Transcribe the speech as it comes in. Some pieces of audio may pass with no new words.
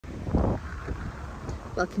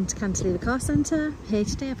Welcome to Cantilever Car Centre. Here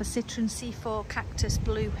today I have a Citroen C4 Cactus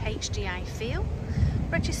Blue HDI Feel,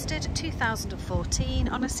 registered 2014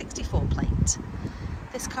 on a 64 plate.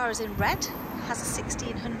 This car is in red, has a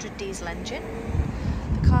 1600 diesel engine.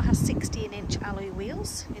 The car has 16-inch alloy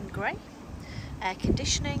wheels in grey, air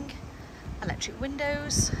conditioning, electric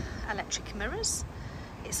windows, electric mirrors.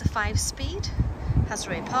 It's a 5-speed, has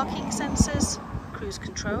rear parking sensors, cruise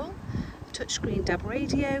control, touchscreen DAB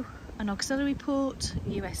radio, an auxiliary port,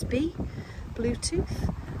 USB,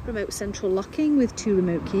 Bluetooth, remote central locking with 2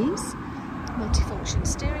 remote keys, multifunction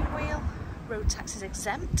steering wheel, road tax is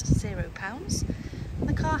exempt, £0, and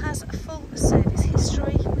the car has a full service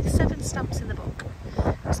history with 7 stamps in the book.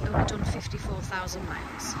 It's only done 54,000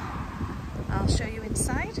 miles. I'll show you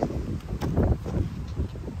inside.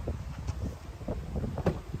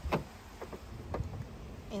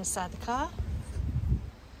 Inside the car,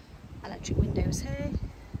 electric windows here,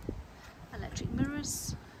 electric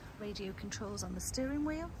mirrors, radio controls on the steering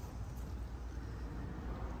wheel,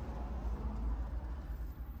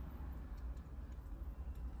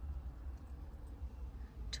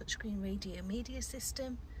 touchscreen radio media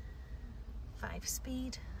system,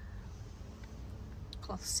 5-speed,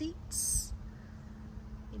 cloth seats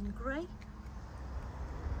in grey.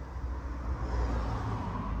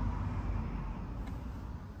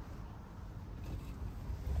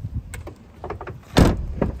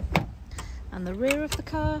 And the rear of the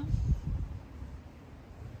car,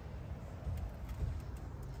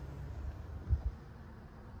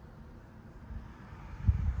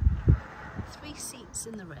 three seats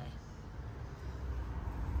in the rear.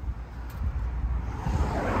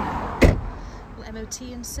 We'll MOT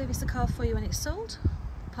and service the car for you when it's sold.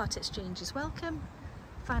 Part exchange is welcome.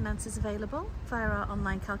 Finance is available via our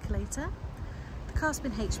online calculator. The car's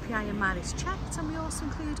been HPI and mileage checked, and we also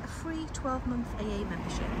include a free 12-month AA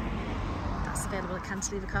membership. That's available at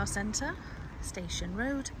Cantilever Car Centre, Station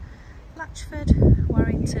Road, Latchford,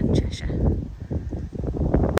 Warrington, Cheshire.